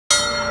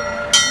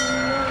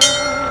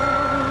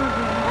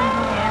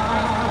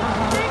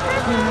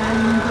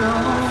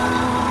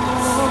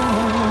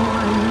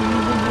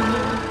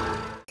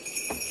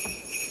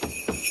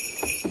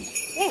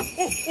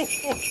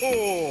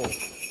We're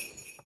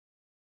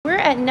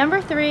at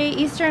number 3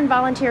 Eastern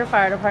Volunteer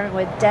Fire Department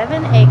with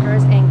Devin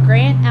Akers and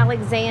Grant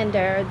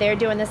Alexander. They're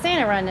doing the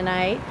Santa Run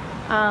tonight.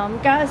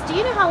 Guys, do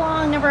you know how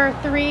long number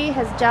 3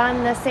 has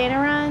done the Santa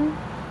Run?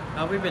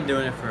 We've been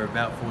doing it for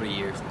about 40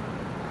 years now.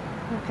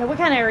 Okay, what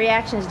kind of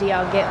reactions do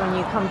y'all get when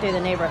you come through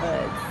the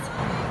neighborhoods?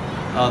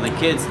 Oh, the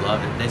kids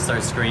love it. They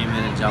start screaming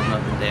and jumping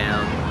up and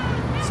down,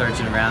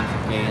 searching around for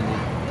candy.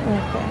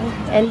 Okay.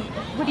 And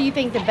what do you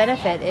think the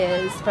benefit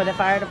is for the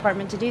fire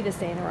department to do the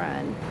Santa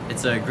Run?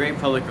 It's a great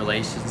public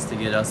relations to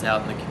get us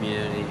out in the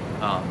community.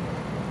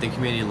 The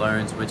community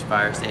learns which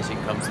fire station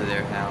comes to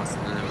their house in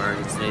an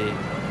emergency.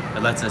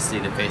 It lets us see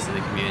the face of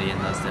the community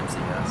and lets them see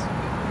us.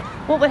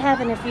 What would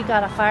happen if you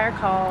got a fire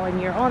call and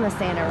you're on the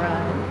Santa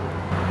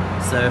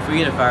Run? So if we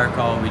get a fire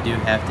call, we do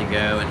have to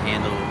go and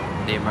handle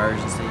the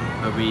emergency,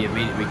 but we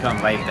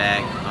come right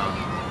back.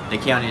 The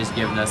county has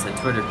given us a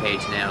Twitter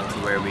page now to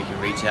where we can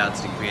reach out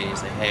to the community and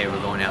say, hey, we're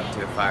going out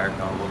to a fire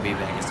call. We'll be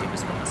back as soon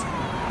as possible.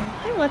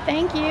 Okay, well,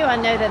 thank you. I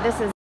know that this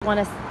is one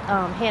of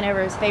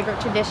Hanover's favorite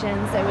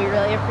traditions, so we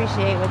really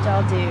appreciate what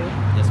y'all do.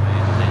 Yes,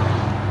 ma'am.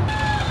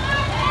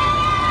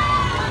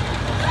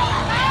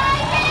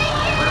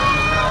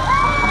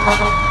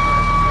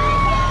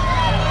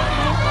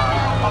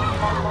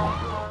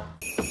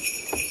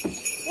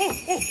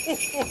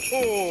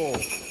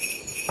 Thank you.